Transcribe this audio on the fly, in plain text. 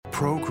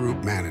Pro Group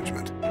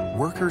Management.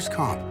 Workers'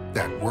 comp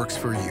that works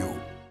for you.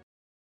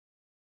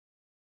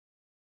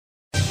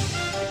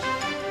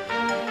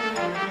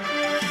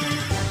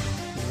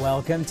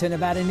 Welcome to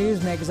Nevada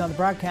Newsmakers. On the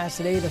broadcast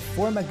today, the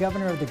former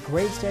governor of the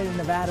great state of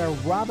Nevada,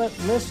 Robert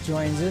List,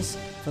 joins us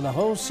for the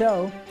whole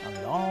show on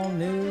the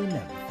all-new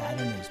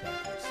Nevada Newsmakers.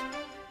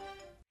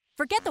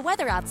 Forget the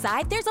weather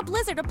outside. There's a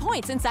blizzard of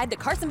points inside the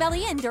Carson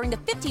Valley Inn during the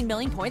 15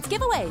 million points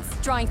giveaways.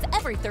 Drawings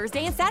every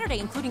Thursday and Saturday,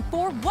 including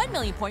 4 1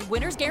 million point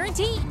winners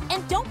guaranteed.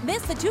 And don't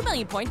miss the 2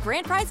 million point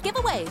grand prize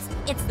giveaways.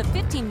 It's the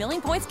 15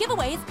 million points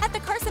giveaways at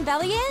the Carson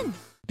Valley Inn.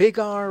 Big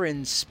R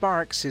in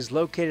Sparks is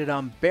located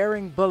on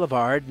Bering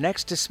Boulevard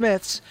next to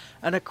Smith's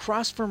and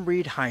across from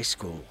Reed High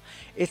School.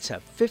 It's a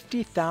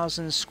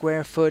 50,000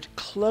 square foot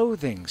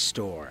clothing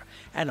store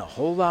and a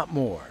whole lot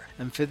more.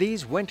 And for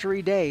these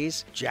wintry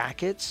days,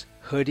 jackets,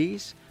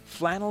 hoodies,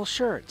 flannel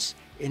shirts,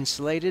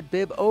 insulated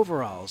bib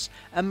overalls,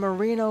 and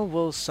merino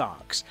wool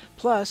socks.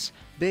 Plus,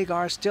 Big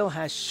R still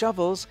has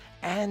shovels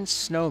and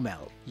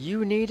snowmelt.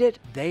 You need it,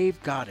 they've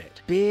got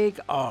it. Big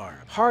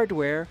R.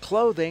 Hardware,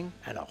 clothing,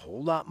 and a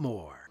whole lot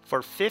more.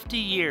 For 50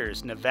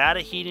 years,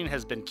 Nevada Heating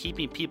has been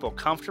keeping people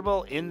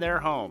comfortable in their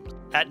homes.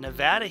 At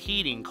Nevada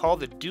Heating, call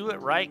the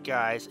Do-It-Right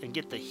guys and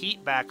get the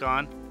heat back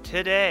on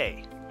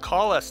today.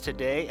 Call us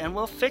today and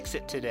we'll fix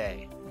it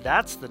today.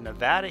 That's the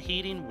Nevada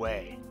Heating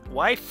way.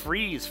 Why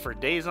freeze for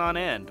days on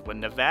end when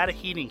Nevada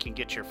Heating can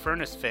get your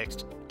furnace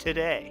fixed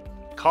today?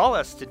 Call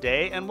us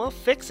today and we'll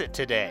fix it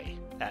today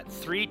at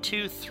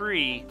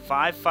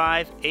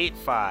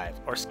 323-5585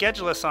 or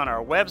schedule us on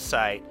our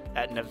website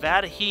at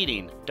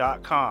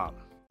nevadaheating.com.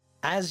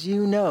 As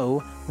you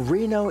know,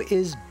 Reno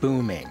is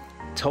booming.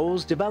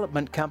 Toll's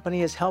Development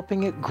Company is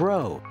helping it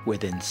grow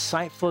with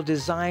insightful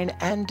design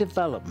and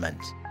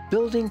development,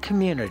 building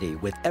community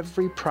with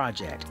every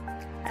project,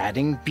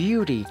 adding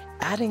beauty,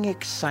 adding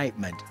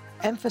excitement,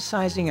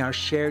 emphasizing our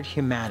shared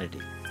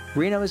humanity.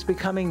 Reno is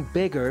becoming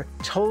bigger.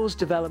 Toll's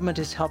Development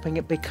is helping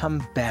it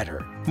become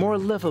better, more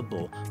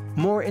livable,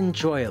 more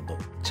enjoyable.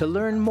 To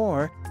learn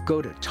more,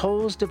 go to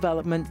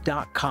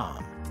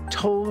tollsdevelopment.com.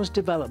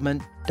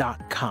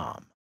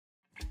 tollsdevelopment.com.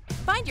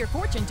 Find your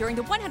fortune during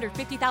the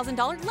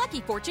 $150,000 Lucky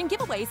Fortune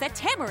giveaways at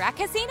Tamarack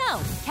Casino.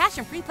 Cash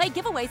and free play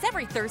giveaways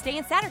every Thursday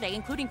and Saturday,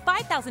 including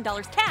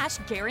 $5,000 cash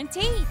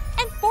guaranteed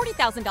and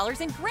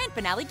 $40,000 in grand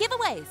finale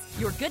giveaways.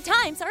 Your good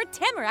times are at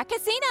Tamarack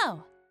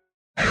Casino.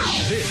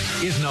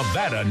 This is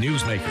Nevada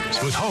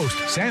Newsmakers with host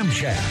Sam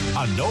Shad,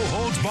 a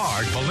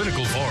no-holds-barred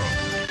political forum.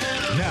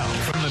 Now,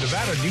 from the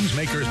Nevada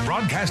Newsmakers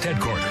broadcast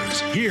headquarters,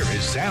 here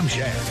is Sam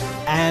Shad.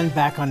 And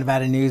back on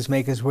Nevada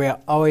Newsmakers, we are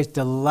always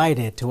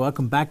delighted to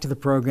welcome back to the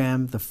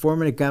program the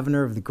former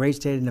governor of the great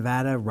state of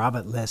Nevada,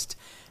 Robert List.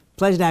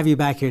 Pleasure to have you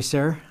back here,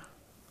 sir.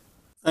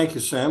 Thank you,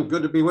 Sam.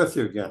 Good to be with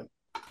you again.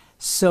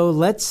 So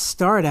let's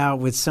start out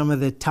with some of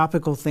the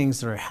topical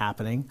things that are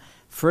happening.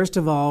 First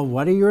of all,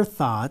 what are your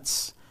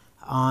thoughts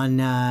on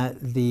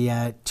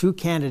the two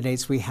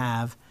candidates we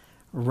have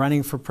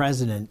running for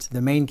president, the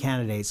main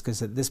candidates,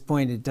 because at this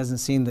point it doesn't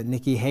seem that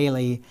Nikki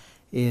Haley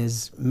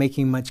is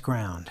making much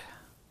ground.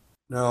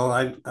 No,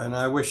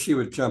 I wish she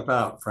would jump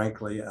out,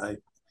 frankly. At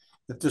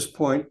this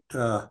point,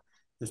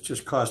 it's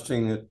just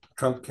costing the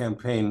Trump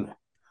campaign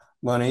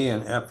money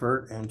and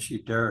effort, and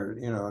she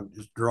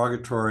is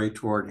derogatory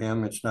toward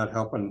him. It's not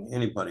helping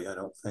anybody, I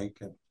don't think.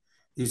 And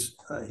he's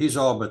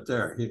all but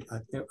there.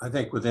 I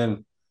think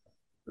within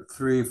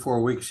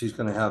 3-4 weeks, he's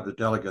going to have the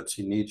delegates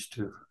he needs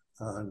to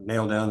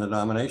nail down the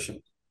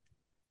nomination.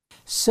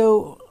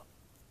 So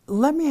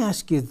let me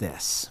ask you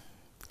this.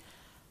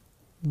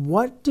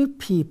 What do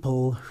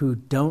people who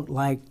don't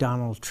like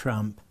Donald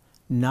Trump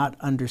not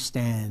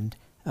understand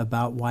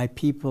about why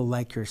people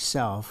like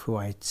yourself, who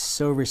I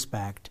so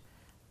respect,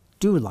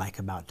 do like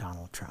about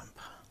Donald Trump?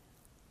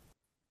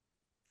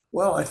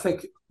 Well, I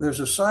think there's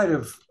a side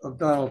of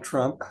Donald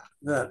Trump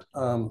that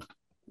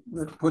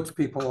puts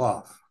people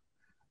off.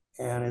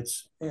 And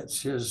it's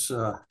his,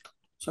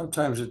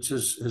 sometimes it's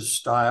his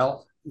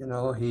style. You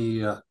know,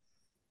 he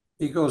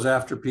goes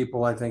after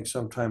people, I think,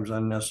 sometimes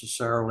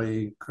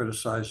unnecessarily,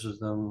 criticizes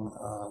them.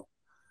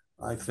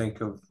 I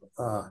think of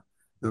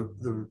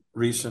the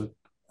recent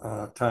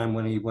time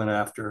when he went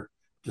after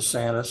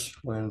DeSantis,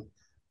 when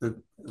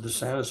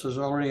DeSantis is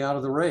already out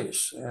of the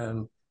race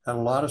and had a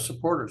lot of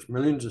supporters,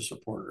 millions of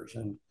supporters,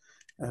 and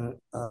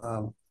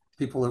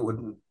people that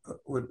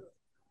would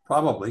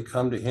probably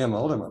come to him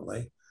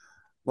ultimately.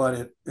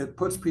 But it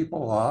puts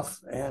people off,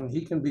 and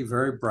he can be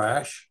very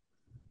brash,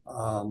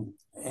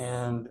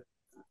 and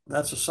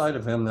that's a side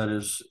of him that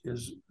is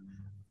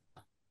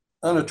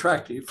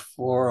unattractive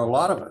for a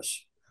lot of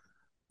us.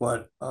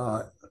 But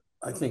I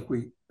think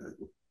we,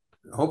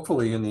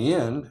 hopefully in the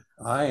end,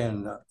 I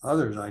and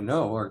others I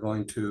know are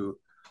going to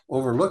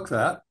overlook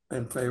that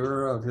in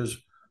favor of his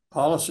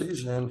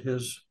policies and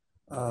his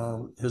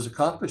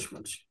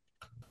accomplishments.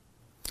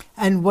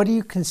 And what do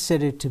you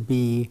consider to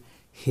be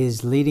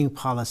his leading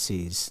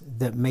policies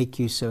that make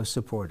you so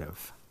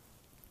supportive?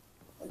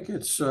 I think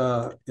it's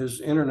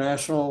his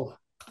international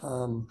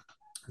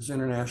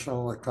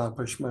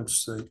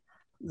accomplishments, the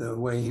the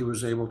way he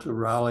was able to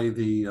rally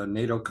the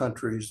NATO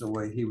countries, the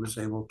way he was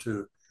able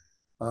to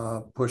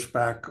push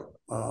back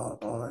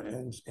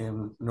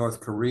in North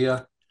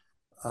Korea.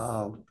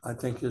 I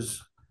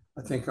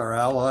think our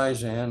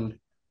allies and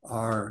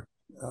our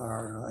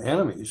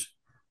enemies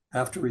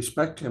have to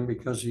respect him,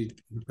 because he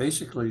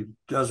basically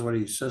does what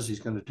he says he's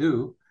going to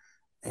do,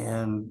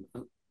 and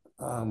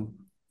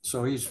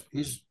so he's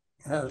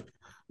has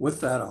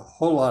with that a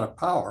whole lot of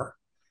power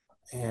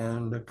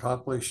and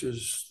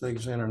accomplishes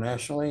things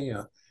internationally.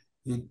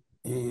 He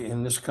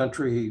in this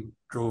country, he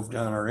drove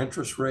down our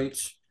interest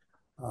rates.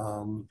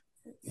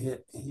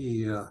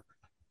 He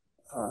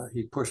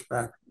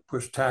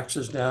pushed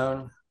taxes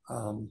down.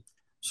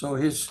 So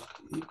his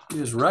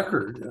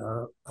record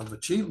of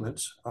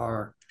achievements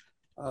are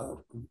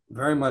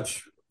very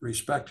much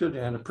respected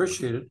and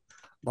appreciated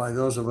by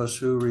those of us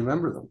who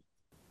remember them.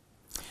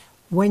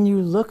 When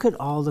you look at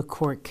all the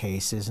court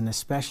cases, and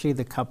especially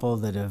the couple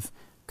that have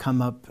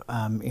come up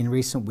in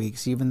recent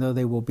weeks, even though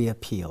they will be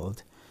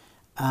appealed,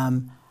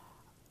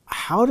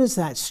 how does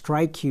that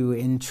strike you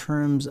in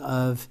terms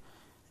of,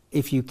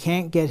 if you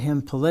can't get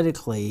him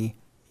politically,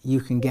 you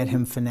can get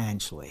him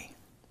financially?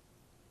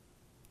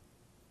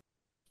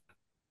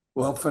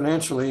 Well,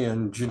 financially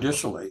and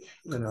judicially,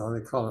 they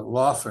call it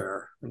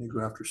lawfare when you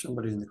go after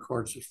somebody in the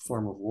courts. It's a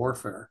form of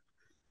warfare.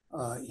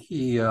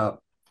 It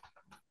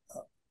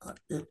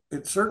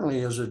certainly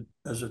is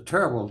a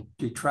terrible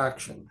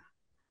detraction,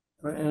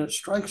 and it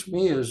strikes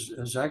me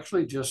as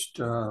actually just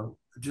a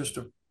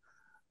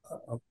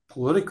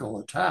political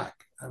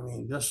attack. I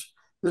mean,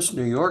 this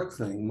New York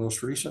thing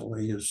most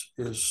recently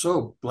is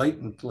so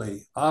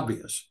blatantly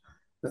obvious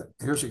that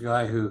here's a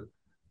guy who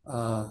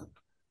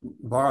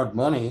borrowed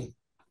money,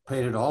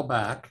 paid it all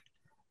back,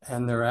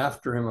 and they're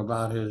after him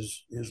about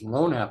his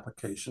loan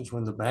applications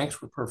when the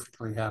banks were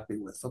perfectly happy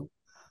with them,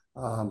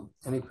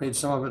 and he paid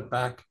some of it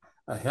back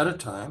ahead of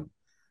time.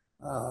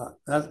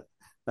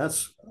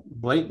 That's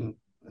blatant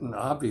and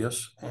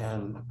obvious,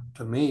 and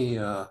to me,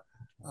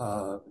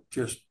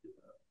 just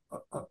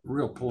a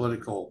real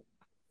political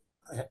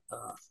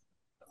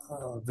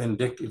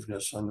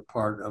vindictiveness on the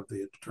part of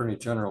the Attorney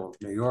General of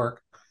New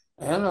York,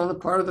 and on the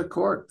part of the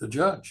court, the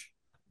judge,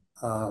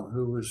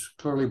 who was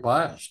clearly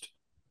biased.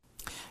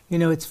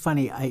 It's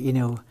funny.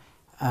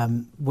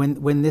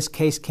 When this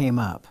case came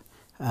up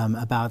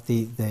about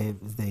the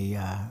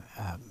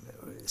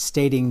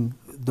stating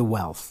the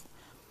wealth,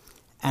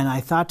 and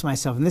I thought to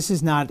myself, and this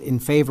is not in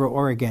favor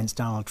or against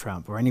Donald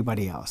Trump or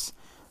anybody else,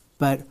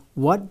 but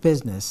what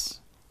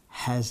business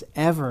has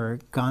ever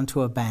gone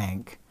to a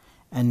bank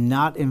and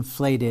not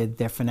inflated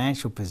their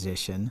financial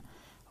position,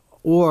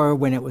 or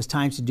when it was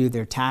time to do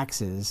their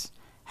taxes,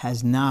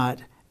 has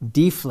not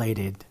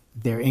deflated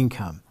their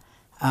income?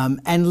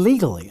 And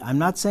legally, I'm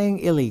not saying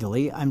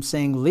illegally, I'm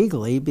saying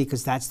legally,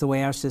 because that's the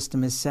way our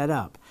system is set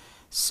up.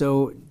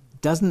 So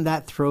doesn't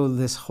that throw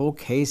this whole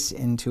case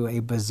into a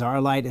bizarre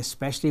light,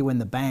 especially when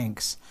the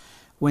banks,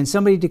 when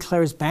somebody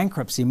declares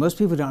bankruptcy, most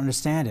people don't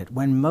understand it.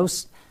 When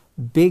most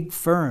big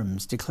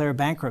firms declare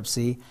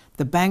bankruptcy,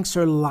 the banks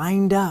are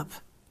lined up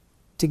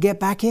to get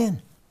back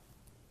in.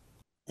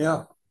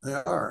 Yeah, they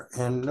are.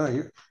 And no,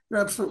 you're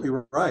absolutely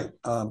right.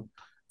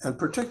 And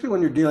particularly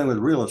when you're dealing with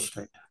real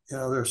estate,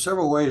 there are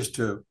several ways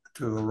to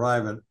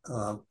arrive at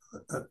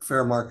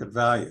fair market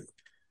value.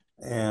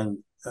 And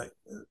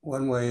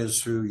one way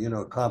is through,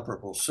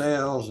 comparable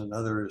sales.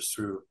 Another is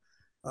through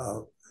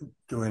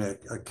doing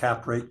a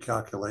cap rate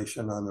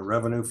calculation on the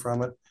revenue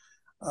from it.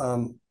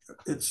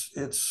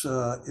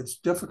 It's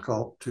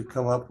difficult to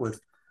come up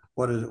with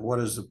what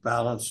is the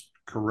balanced,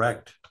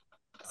 correct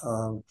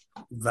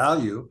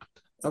value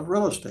of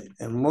real estate.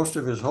 And most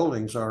of his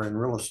holdings are in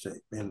real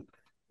estate in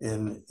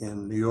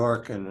New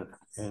York and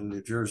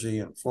New Jersey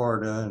and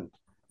Florida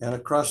and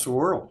across the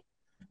world.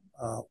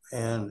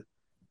 And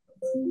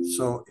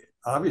so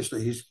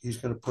obviously he's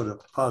going to put a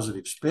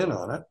positive spin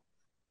on it.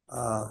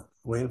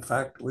 In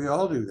fact, we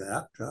all do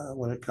that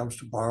when it comes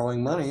to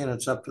borrowing money, and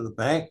it's up to the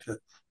bank to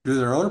do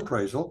their own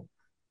appraisal.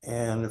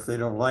 And if they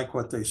don't like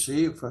what they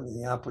see from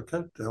the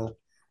applicant, they'll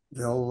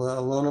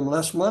loan them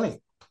less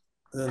money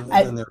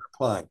than they're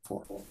applying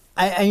for.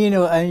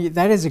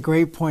 That is a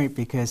great point,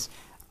 because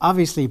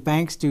obviously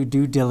banks do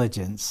due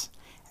diligence.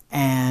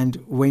 And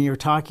when you're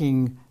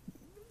talking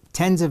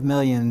tens of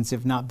millions,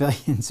 if not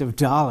billions of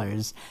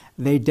dollars,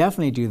 they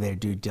definitely do their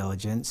due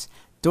diligence.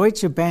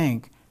 Deutsche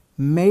Bank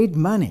made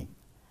money,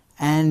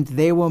 and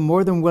they were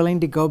more than willing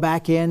to go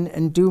back in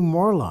and do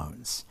more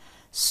loans.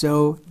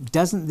 So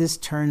doesn't this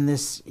turn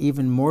this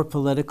even more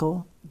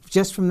political,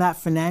 just from that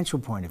financial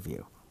point of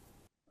view?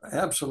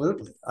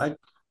 Absolutely.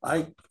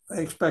 I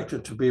expect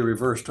it to be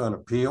reversed on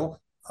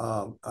appeal.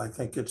 I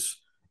think it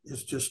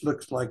just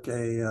looks like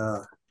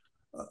a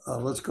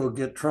let's go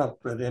get Trump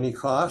at any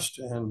cost.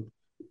 And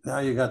now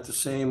you got the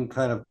same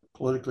kind of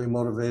politically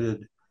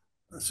motivated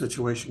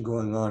situation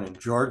going on in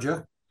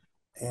Georgia.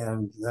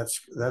 And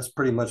that's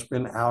pretty much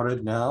been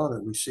outed now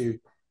that we see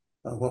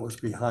what was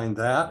behind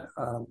that.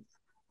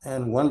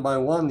 And one by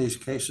one, these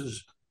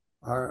cases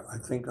are, I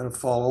think, going to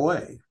fall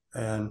away.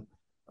 And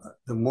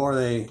the more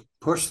they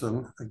push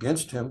them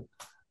against him,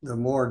 the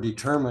more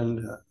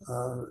determined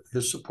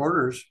his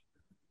supporters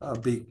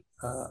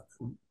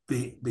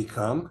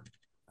become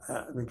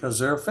because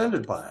they're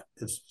offended by it.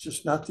 It's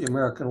just not the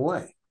American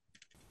way.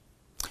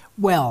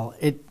 Well,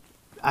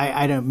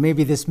 I don't,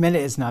 maybe this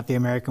minute is not the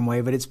American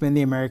way, but it's been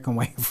the American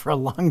way for a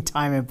long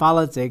time in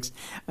politics.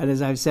 And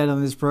as I've said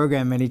on this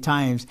program many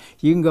times,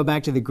 you can go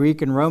back to the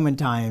Greek and Roman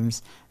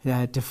times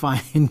to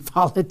find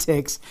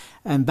politics.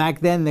 And back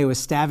then they were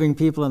stabbing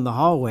people in the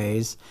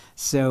hallways.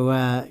 So,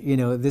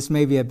 this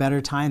may be a better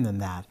time than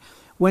that.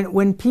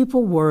 When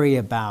people worry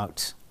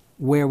about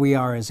where we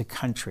are as a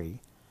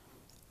country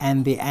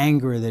and the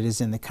anger that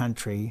is in the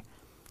country,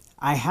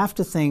 I have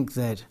to think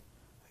that,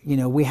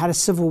 we had a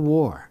civil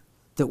war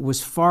that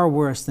was far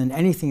worse than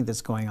anything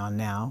that's going on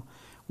now.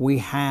 We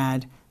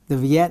had the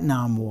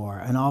Vietnam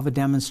War and all the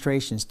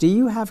demonstrations. Do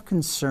you have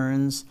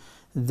concerns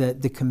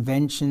that the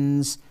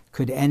conventions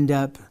could end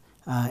up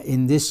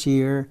in this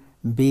year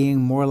being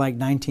more like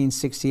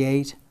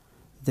 1968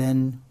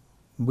 than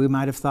we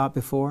might have thought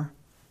before?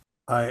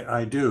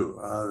 I do.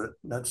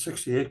 That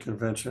 68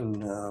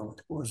 convention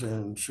was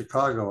in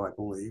Chicago, I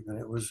believe, and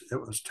it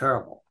was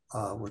terrible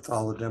with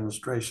all the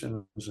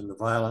demonstrations and the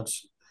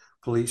violence,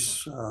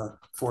 police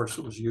force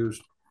that was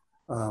used.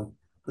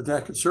 But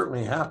that could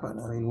certainly happen.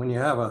 I mean, when you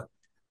have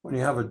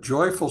a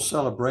joyful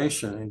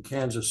celebration in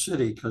Kansas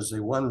City because they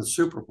won the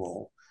Super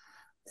Bowl,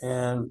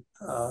 and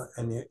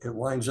it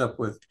winds up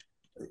with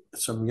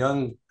some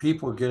young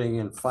people getting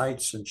in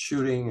fights and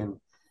shooting,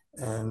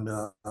 and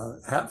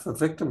half the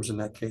victims in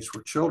that case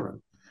were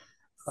children.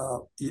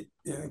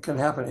 It can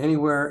happen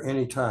anywhere,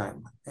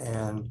 anytime.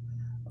 And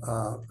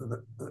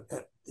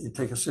you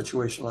take a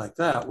situation like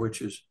that,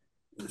 which is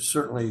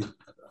certainly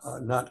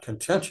not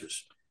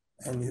contentious,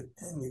 and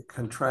you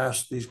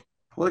contrast these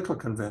political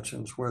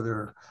conventions where there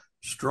are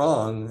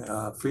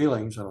strong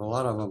feelings and a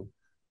lot of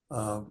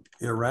them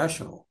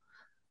irrational.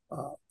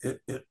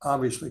 It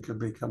obviously could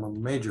become a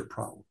major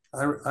problem.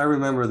 I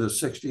remember the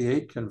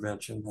 68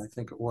 convention, I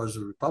think it was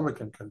the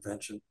Republican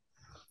convention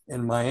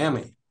in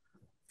Miami.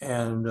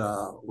 And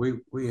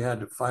we had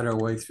to fight our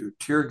way through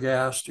tear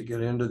gas to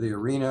get into the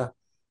arena.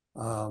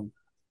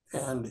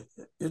 And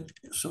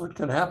so it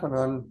can happen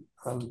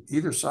on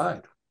either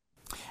side.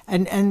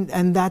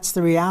 And that's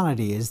the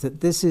reality, is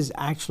that this is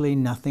actually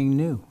nothing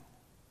new.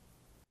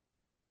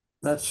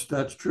 That's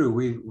true.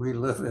 We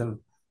live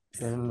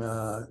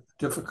in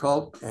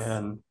difficult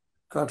and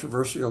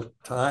controversial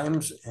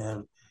times,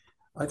 and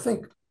I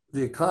think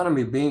the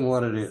economy being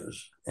what it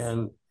is,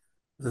 and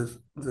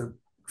the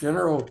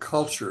general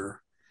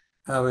culture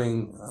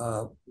having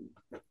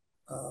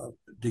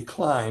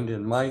declined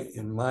in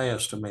my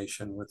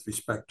estimation with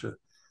respect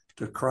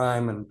to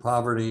crime and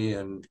poverty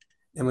and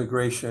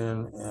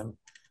immigration, and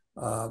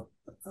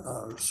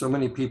so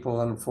many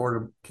people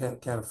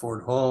can't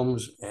afford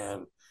homes,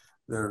 and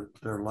their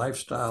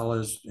lifestyle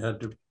has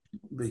had to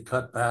be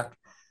cut back.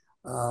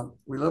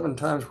 We live in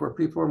times where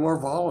people are more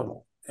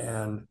volatile,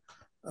 and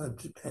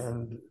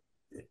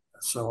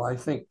so I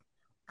think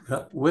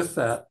with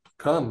that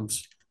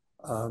comes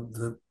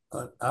the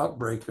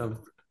outbreak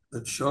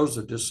that shows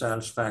the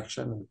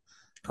dissatisfaction and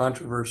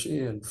controversy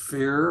and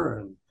fear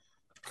and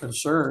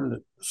concern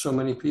that so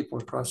many people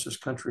across this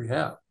country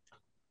have.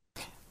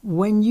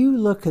 When you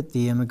look at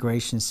the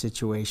immigration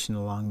situation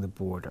along the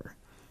border,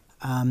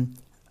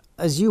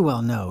 as you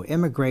well know,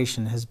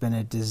 immigration has been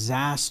a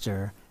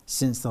disaster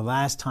since the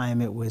last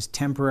time it was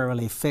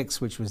temporarily fixed,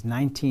 which was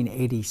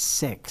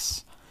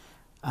 1986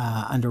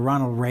 under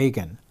Ronald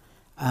Reagan.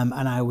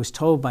 And I was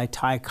told by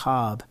Ty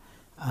Cobb,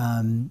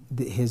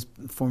 his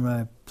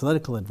former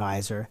political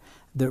advisor,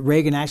 that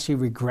Reagan actually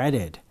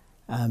regretted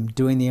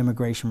doing the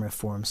immigration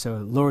reform. So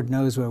Lord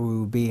knows where we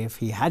would be if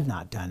he had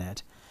not done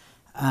it.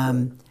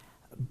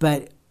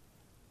 But,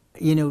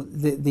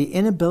 the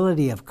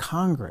inability of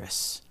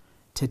Congress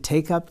to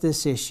take up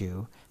this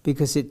issue,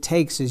 because it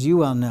takes, as you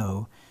well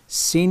know,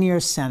 senior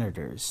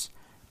senators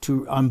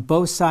on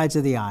both sides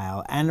of the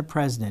aisle and a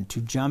president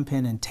to jump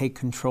in and take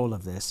control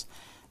of this.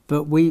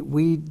 But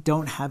we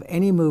don't have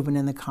any movement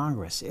in the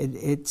Congress.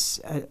 It's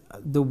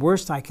the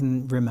worst I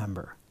can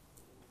remember.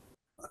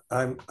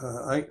 I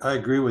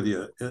agree with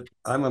you.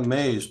 I'm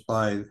amazed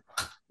by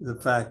the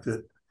fact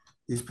that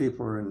these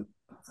people are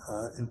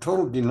in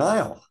total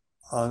denial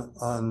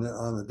on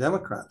the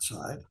Democrat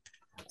side,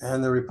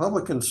 and the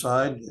Republican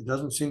side, it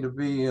doesn't seem to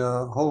be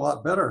a whole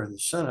lot better in the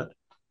Senate.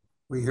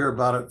 We hear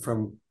about it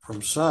from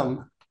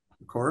some,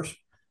 of course,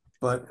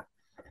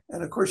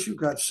 and of course you've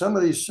got some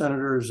of these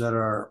senators that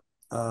are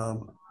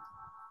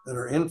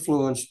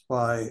influenced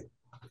by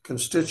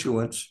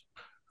constituents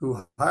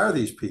who hire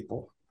these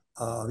people.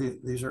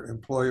 These are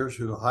employers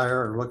who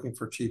hire or looking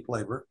for cheap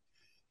labor,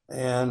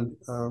 and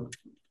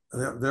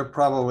they're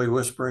probably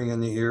whispering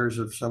in the ears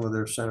of some of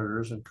their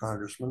senators and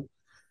congressmen.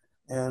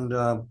 And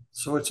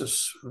so it's a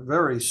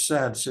very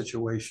sad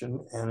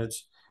situation, and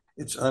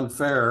it's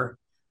unfair.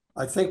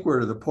 I think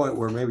we're to the point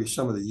where maybe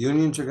some of the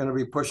unions are going to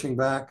be pushing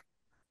back,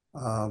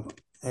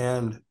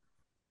 and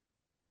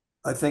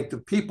I think the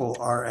people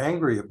are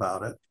angry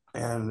about it,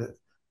 And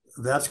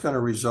that's going to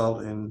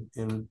result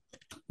in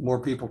more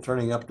people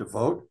turning up to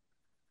vote.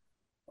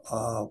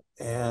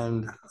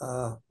 And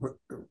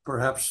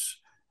perhaps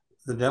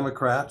the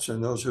Democrats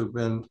and those who've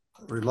been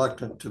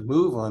reluctant to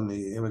move on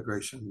the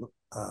immigration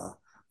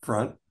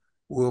front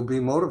will be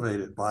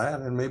motivated by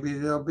it, and maybe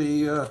they'll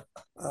be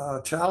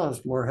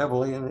challenged more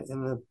heavily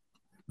in the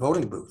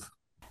voting booth.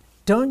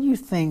 Don't you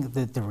think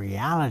that the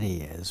reality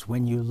is,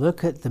 when you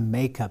look at the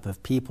makeup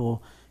of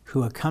people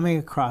who are coming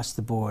across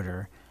the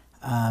border,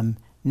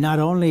 not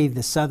only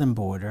the southern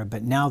border,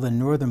 but now the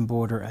northern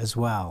border as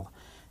well,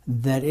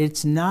 that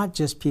it's not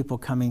just people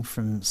coming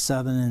from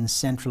Southern and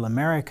Central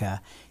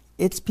America,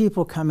 it's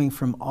people coming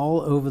from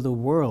all over the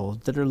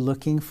world that are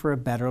looking for a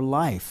better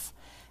life.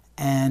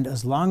 And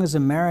as long as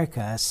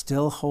America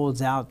still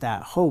holds out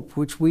that hope,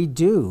 which we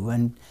do,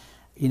 and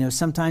you know,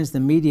 sometimes the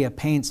media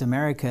paints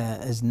America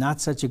as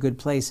not such a good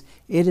place,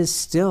 it is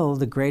still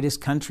the greatest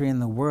country in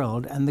the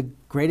world and the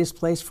greatest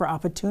place for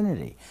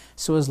opportunity.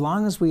 So as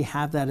long as we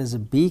have that as a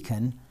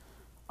beacon,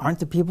 aren't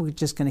the people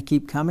just going to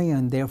keep coming,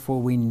 and therefore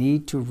we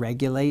need to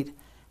regulate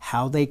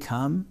how they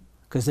come?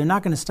 Because they're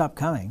not going to stop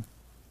coming.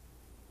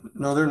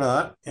 No, they're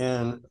not.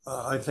 And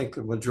I think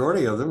the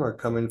majority of them are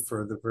coming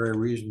for the very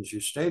reasons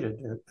you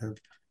stated.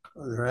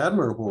 They're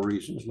admirable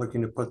reasons,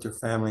 looking to put their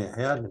family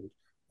ahead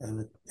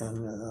and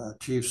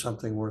achieve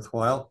something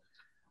worthwhile.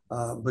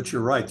 But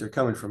you're right, they're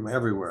coming from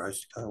everywhere. I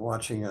was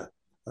watching a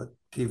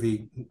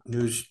TV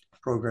news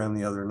program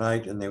the other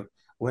night, and they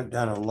went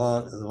down a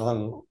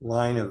long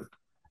line of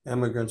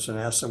immigrants and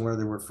asked them where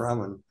they were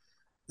from. And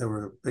there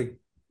were a big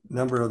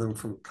number of them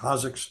from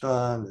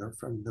Kazakhstan, they're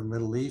from the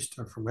Middle East,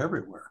 they're from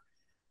everywhere.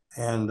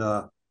 And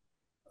the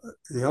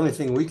only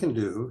thing we can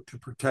do to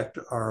protect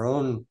our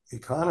own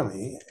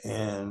economy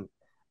and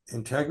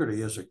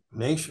integrity as a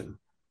nation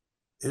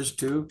is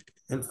to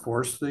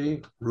enforce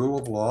the rule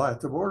of law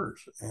at the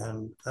borders.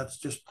 And that's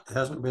just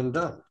hasn't been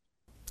done.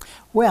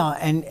 Well,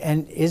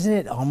 and isn't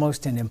it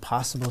almost an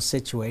impossible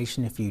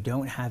situation if you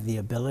don't have the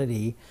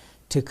ability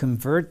to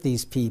convert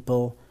these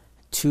people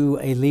to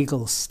a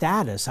legal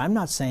status? I'm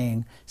not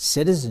saying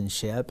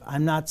citizenship.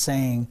 I'm not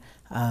saying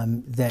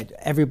that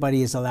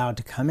everybody is allowed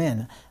to come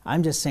in.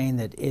 I'm just saying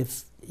that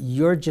if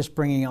you're just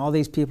bringing all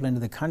these people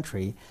into the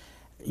country,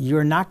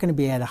 you're not going to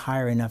be able to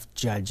hire enough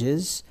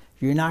judges.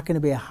 You're not going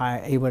to be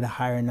able to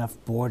hire enough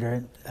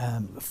border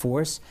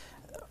force.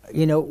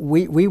 You know,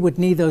 we would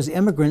need those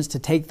immigrants to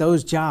take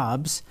those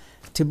jobs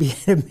to be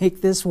able to make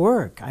this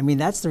work. I mean,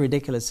 that's the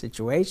ridiculous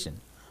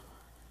situation.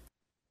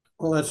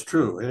 Well, that's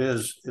true. It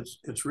is.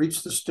 It's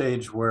reached the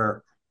stage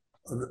where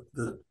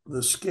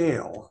the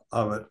scale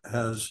of it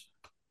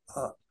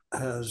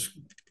has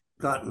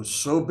gotten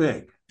so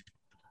big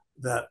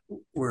that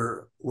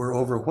we're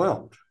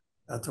overwhelmed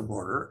at the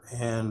border,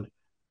 and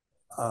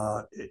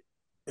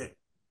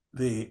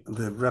the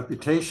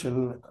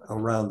reputation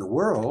around the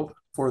world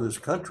for this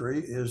country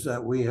is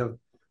that we have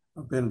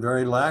been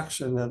very lax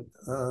and that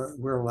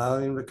we're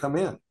allowing them to come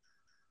in.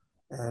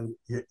 And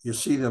you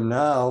see them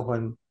now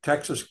when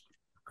Texas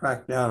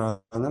cracked down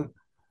on them.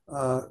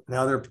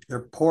 Now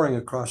they're pouring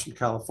across in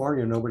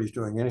California. Nobody's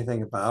doing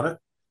anything about it.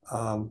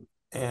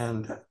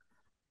 And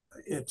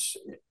it's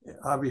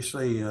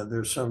obviously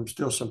there's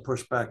still some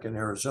pushback in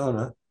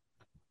Arizona.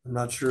 I'm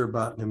not sure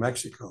about New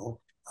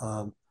Mexico.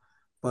 And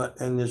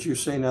as you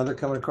say, now they're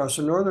coming across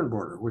the northern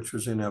border, which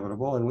was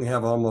inevitable. And we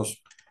have almost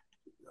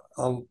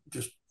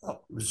just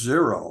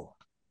zero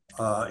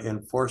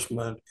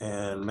enforcement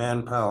and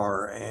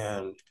manpower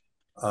and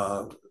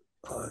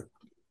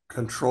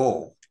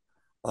control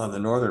on the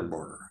northern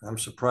border. I'm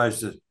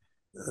surprised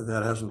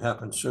that hasn't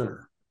happened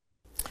sooner.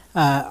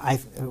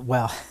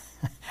 Well,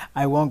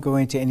 I won't go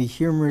into any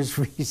humorous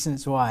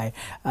reasons why,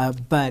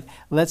 but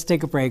let's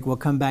take a break. We'll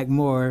come back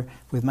more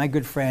with my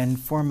good friend,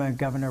 former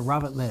Governor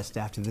Robert List,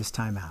 after this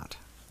time out.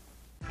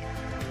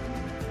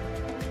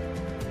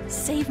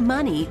 Save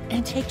money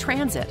and take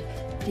transit.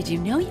 Did you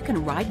know you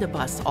can ride the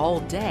bus all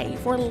day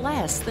for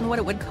less than what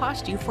it would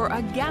cost you for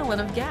a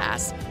gallon of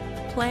gas?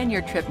 Plan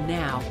your trip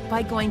now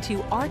by going to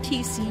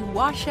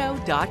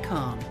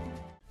rtcwashoe.com.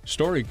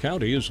 Story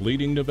County is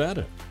leading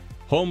Nevada.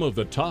 Home of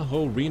the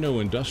Tahoe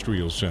Reno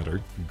Industrial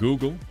Center,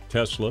 Google,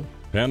 Tesla,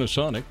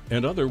 Panasonic,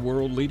 and other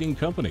world-leading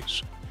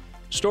companies.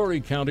 Story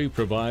County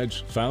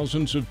provides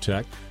thousands of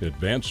tech,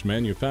 advanced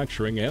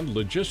manufacturing, and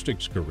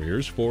logistics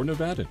careers for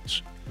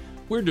Nevadans.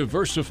 We're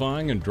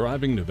diversifying and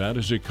driving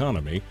Nevada's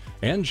economy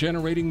and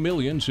generating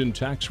millions in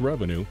tax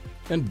revenue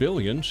and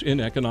billions in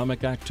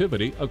economic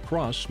activity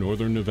across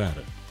northern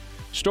Nevada.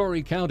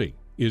 Story County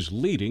is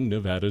leading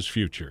Nevada's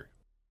future.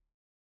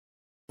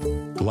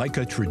 Like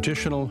a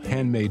traditional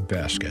handmade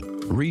basket,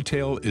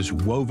 retail is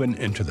woven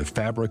into the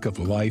fabric of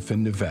life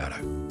in Nevada.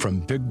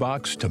 From big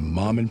box to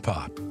mom and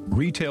pop,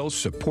 retail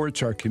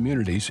supports our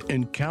communities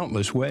in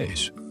countless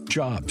ways.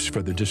 Jobs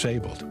for the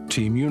disabled,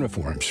 team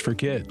uniforms for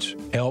kids,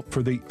 help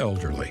for the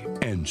elderly,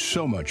 and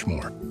so much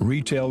more.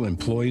 Retail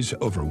employs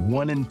over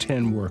 1 in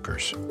 10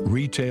 workers.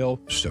 Retail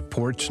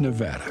supports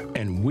Nevada,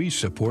 and we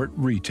support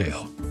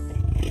retail.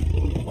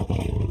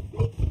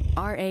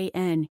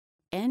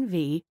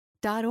 RANNV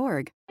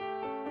ProGroup.org.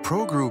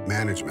 Pro Group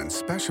Management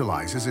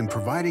specializes in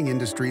providing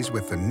industries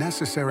with the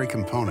necessary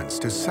components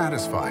to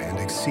satisfy and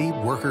exceed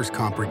workers'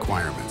 comp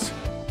requirements.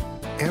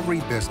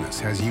 Every business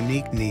has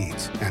unique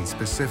needs and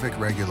specific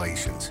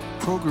regulations.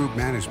 Pro Group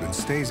Management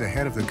stays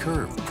ahead of the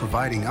curve,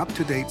 providing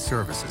up-to-date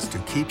services to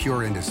keep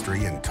your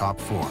industry in top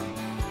form.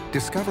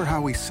 Discover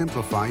how we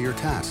simplify your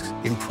tasks,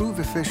 improve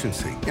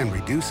efficiency, and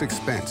reduce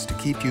expense to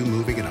keep you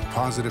moving in a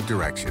positive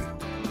direction.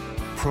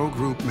 Pro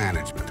Group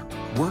Management.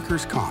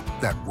 Workers' comp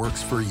that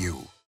works for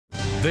you.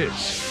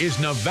 This is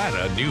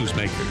Nevada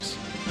Newsmakers.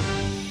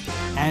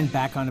 And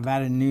back on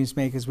Nevada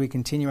Newsmakers, we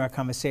continue our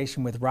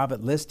conversation with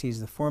Robert List.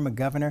 He's the former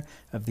governor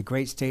of the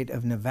great state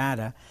of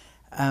Nevada.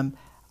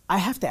 I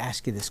have to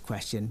ask you this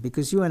question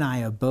because you and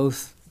I are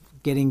both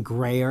getting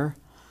grayer.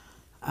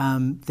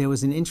 There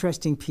was an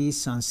interesting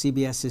piece on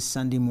CBS's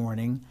Sunday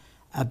Morning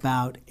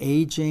about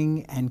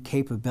aging and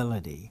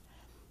capability.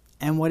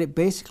 And what it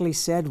basically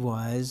said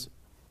was,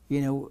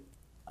 you know,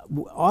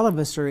 all of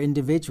us are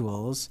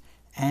individuals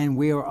and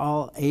we are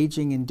all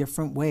aging in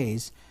different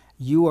ways.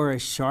 You are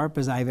as sharp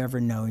as I've ever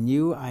known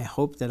you. I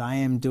hope that I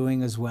am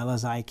doing as well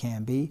as I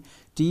can be.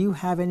 Do you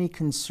have any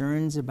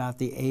concerns about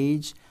the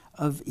age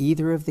of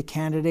either of the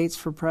candidates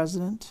for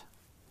president?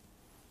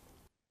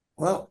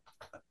 Well,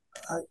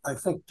 I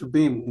think to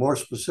be more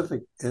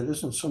specific, it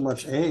isn't so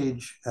much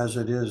age as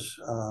it is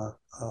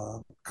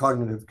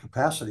cognitive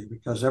capacity,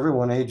 because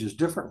everyone ages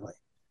differently.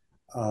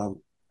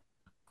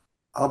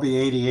 I'll be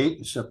 88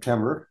 in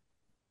September,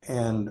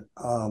 and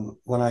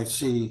when I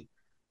see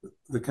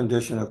the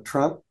condition of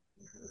Trump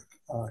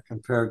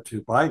compared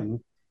to Biden,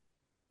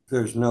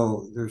 there's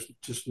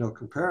just no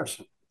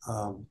comparison.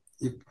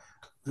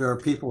 There are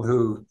people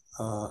who,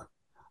 I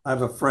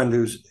have a friend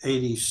who's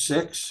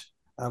 86.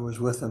 I was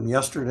with him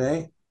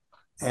yesterday,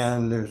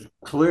 and there's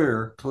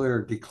clear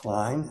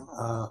decline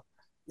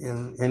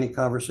in any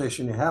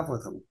conversation you have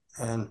with him.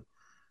 And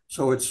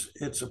so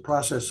it's a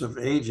process of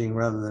aging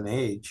rather than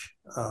age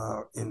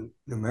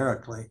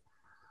numerically.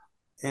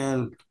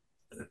 And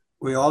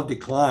we all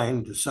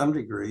decline to some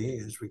degree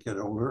as we get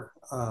older.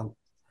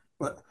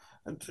 But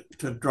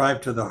to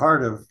drive to the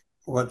heart of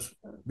what's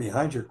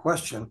behind your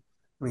question,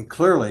 I mean,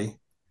 clearly,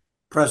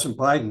 President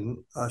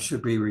Biden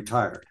should be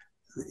retired.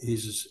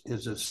 He's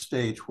at a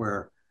stage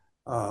where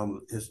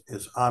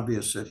it's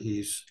obvious that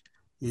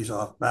he's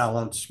off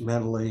balance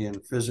mentally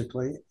and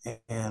physically.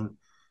 And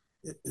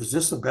is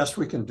this the best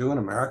we can do in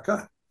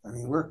America? I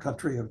mean, we're a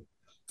country of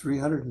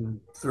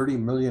 330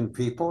 million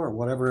people or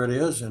whatever it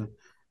is. And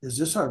is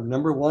this our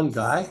number one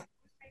guy?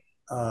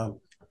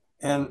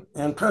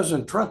 And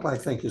President Trump, I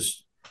think,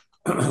 is,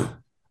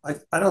 I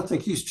don't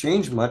think he's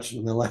changed much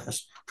in the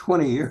last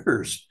 20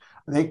 years.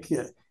 I think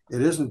it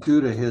isn't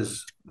due to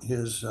his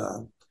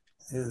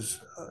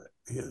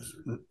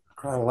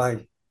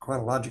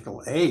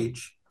chronological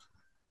age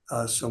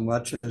so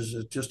much as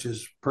just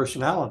his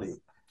personality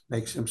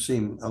makes him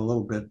seem a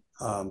little bit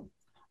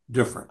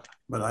different.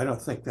 But I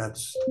don't think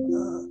that's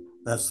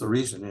the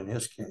reason in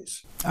his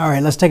case. All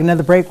right, let's take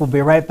another break. We'll be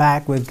right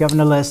back with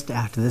Governor List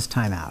after this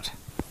timeout.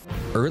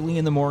 Early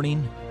in the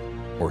morning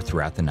or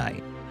throughout the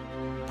night,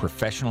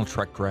 professional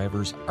truck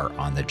drivers are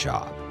on the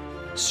job,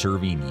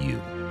 serving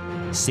you,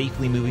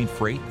 safely moving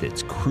freight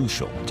that's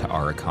crucial to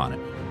our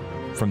economy.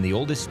 From the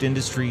oldest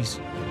industries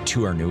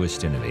to our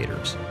newest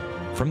innovators,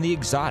 from the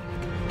exotic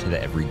to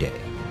the everyday,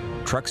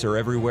 trucks are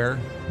everywhere,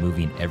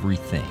 moving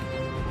everything.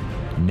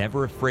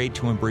 Never afraid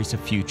to embrace a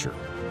future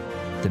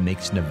that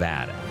makes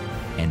Nevada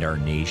and our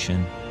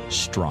nation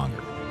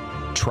stronger.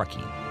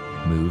 Trucking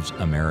moves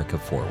America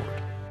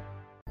forward.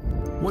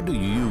 What do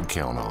you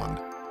count on?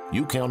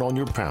 You count on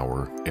your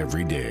power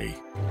every day.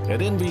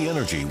 At NV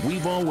Energy,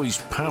 we've always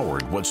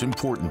powered what's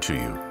important to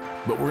you,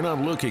 but we're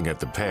not looking at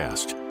the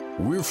past.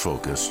 We're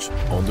focused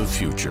on the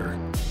future.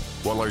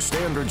 While our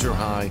standards are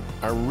high,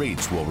 our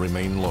rates will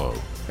remain low.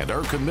 And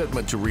our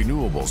commitment to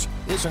renewables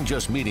isn't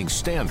just meeting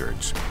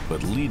standards,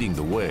 but leading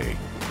the way.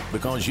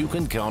 Because you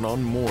can count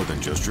on more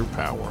than just your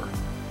power.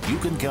 You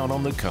can count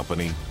on the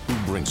company who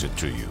brings it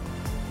to you.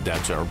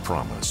 That's our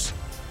promise.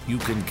 You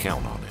can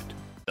count on it.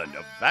 The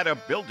Nevada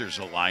Builders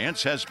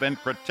Alliance has been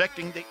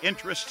protecting the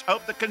interests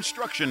of the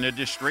construction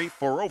industry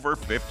for over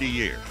 50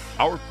 years.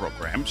 Our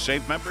programs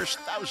save members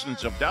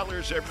thousands of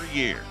dollars every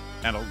year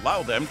and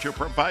allow them to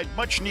provide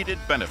much-needed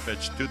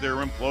benefits to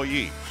their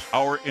employees.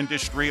 Our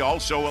industry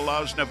also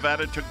allows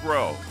Nevada to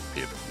grow.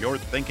 If you're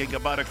thinking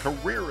about a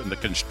career in the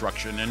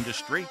construction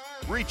industry,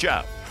 reach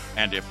out.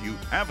 And if you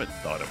haven't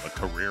thought of a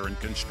career in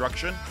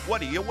construction,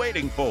 what are you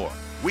waiting for?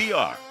 We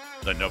are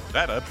the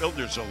Nevada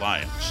Builders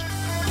Alliance.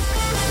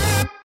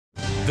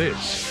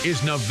 This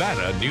is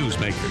Nevada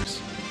Newsmakers.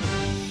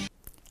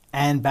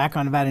 And back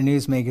on Nevada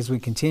Newsmakers, we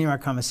continue our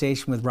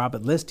conversation with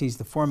Robert List. He's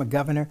the former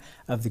governor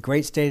of the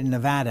great state of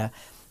Nevada.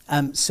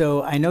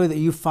 So I know that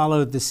you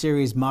followed the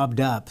series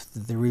Mobbed Up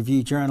that the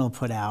Review Journal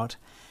put out.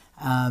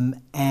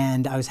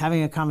 And I was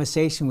having a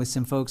conversation with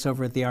some folks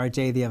over at the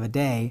RJ the other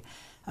day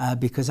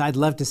because I'd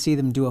love to see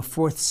them do a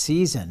 4th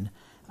season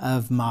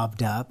of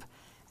Mobbed Up.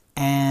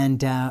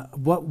 And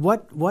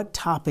what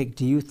topic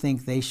do you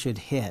think they should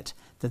hit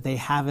that they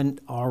haven't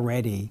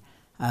already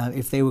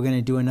if they were going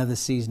to do another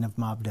season of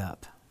Mobbed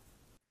Up?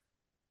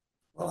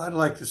 Well, I'd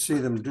like to see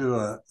them do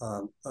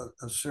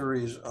a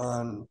series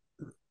on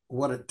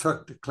what it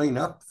took to clean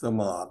up the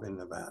mob in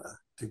Nevada,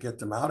 to get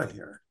them out of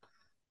here.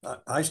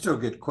 I still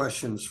get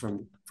questions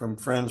from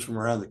friends from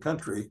around the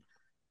country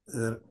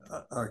that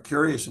are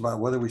curious about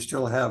whether we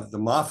still have the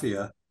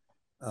mafia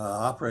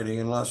operating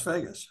in Las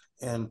Vegas.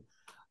 And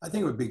I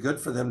think it would be good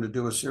for them to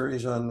do a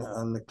series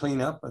on the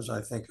cleanup, as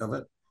I think of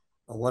it,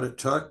 what it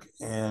took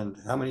and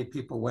how many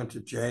people went to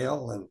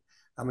jail and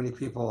how many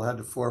people had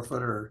to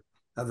forfeit or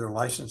have their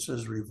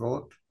licenses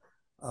revoked.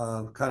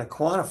 Kind of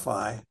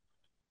quantify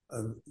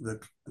the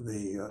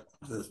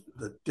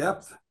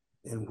depth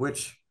in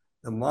which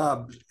the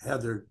mob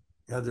had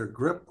their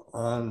grip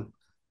on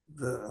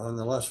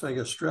the Las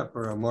Vegas Strip,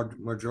 or a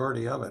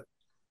majority of it.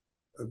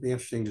 It would be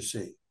interesting to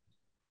see.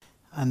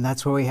 And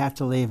that's where we have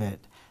to leave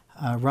it.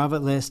 Robert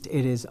List,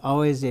 it is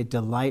always a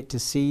delight to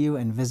see you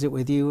and visit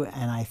with you,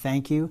 and I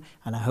thank you,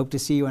 and I hope to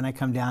see you when I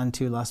come down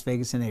to Las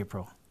Vegas in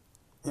April.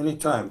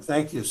 Anytime.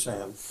 Thank you,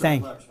 Sam.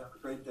 Thank you. Have a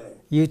great day.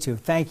 You too.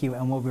 Thank you,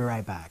 and we'll be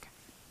right back.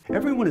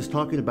 Everyone is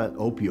talking about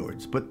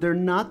opioids, but they're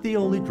not the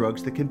only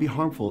drugs that can be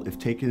harmful if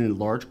taken in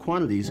large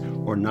quantities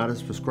or not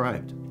as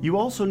prescribed. You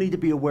also need to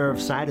be aware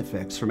of side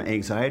effects from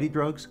anxiety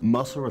drugs,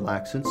 muscle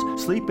relaxants,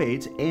 sleep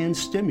aids, and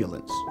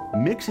stimulants.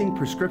 Mixing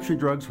prescription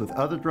drugs with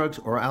other drugs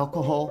or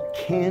alcohol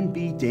can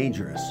be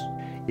dangerous.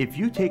 If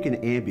you take an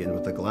Ambien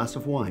with a glass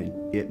of wine,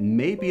 it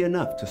may be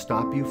enough to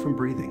stop you from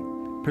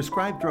breathing.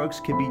 Prescribed drugs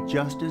can be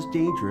just as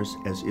dangerous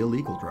as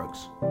illegal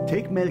drugs.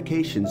 Take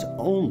medications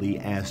only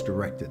as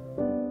directed.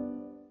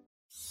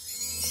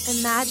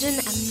 Imagine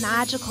a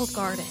magical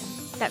garden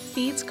that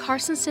feeds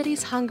Carson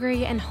City's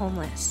hungry and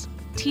homeless,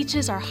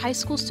 teaches our high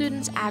school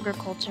students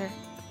agriculture,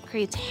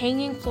 creates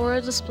hanging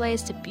floral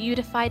displays to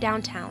beautify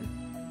downtown,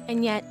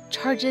 and yet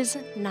charges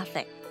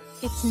nothing.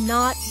 It's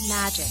not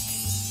magic.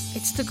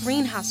 It's the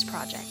Greenhouse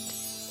Project.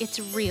 It's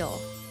real,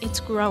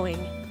 it's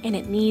growing, and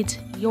it needs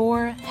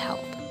your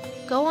help.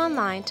 Go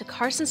online to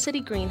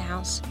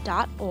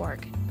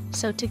carsоncitygreenhouse.org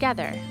so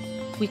together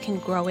we can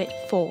grow it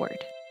forward.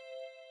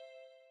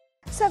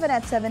 7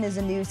 at 7 is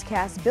a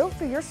newscast built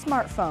for your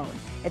smartphone.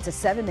 It's a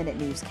 7-minute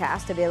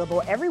newscast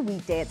available every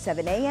weekday at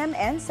 7 a.m.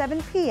 and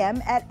 7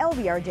 p.m. at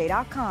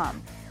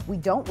lvrj.com. We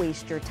don't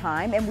waste your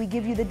time, and we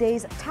give you the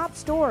day's top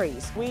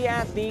stories. We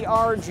at the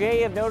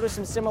RJ have noticed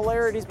some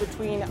similarities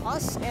between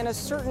us and a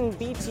certain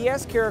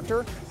BTS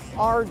character,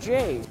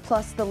 RJ.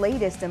 Plus the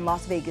latest in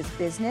Las Vegas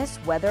business,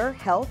 weather,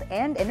 health,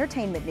 and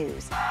entertainment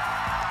news.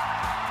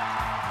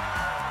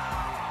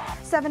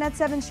 7 at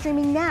 7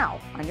 streaming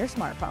now on your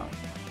smartphone.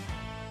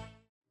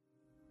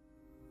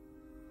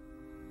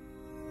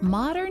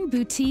 Modern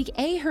boutique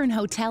Ahern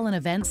Hotel and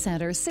Event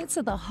Center sits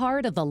at the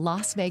heart of the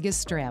Las Vegas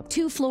Strip.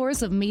 2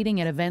 floors of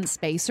meeting and event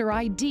space are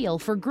ideal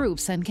for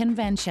groups and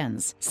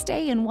conventions.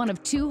 Stay in one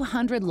of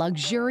 200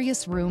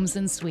 luxurious rooms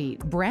and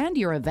suites. Brand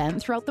your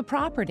event throughout the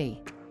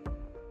property.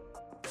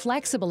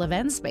 Flexible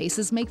event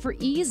spaces make for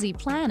easy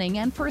planning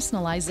and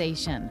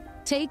personalization.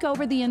 Take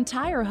over the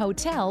entire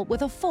hotel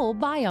with a full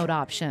buyout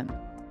option.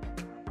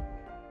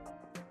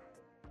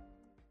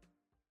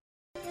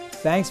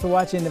 Thanks for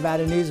watching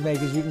Nevada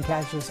Newsmakers. You can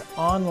catch us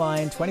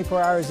online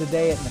 24 hours a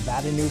day at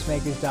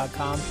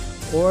NevadaNewsmakers.com,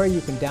 or you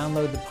can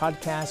download the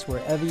podcast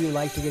wherever you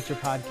like to get your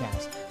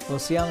podcast. We'll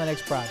see you on the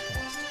next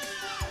broadcast.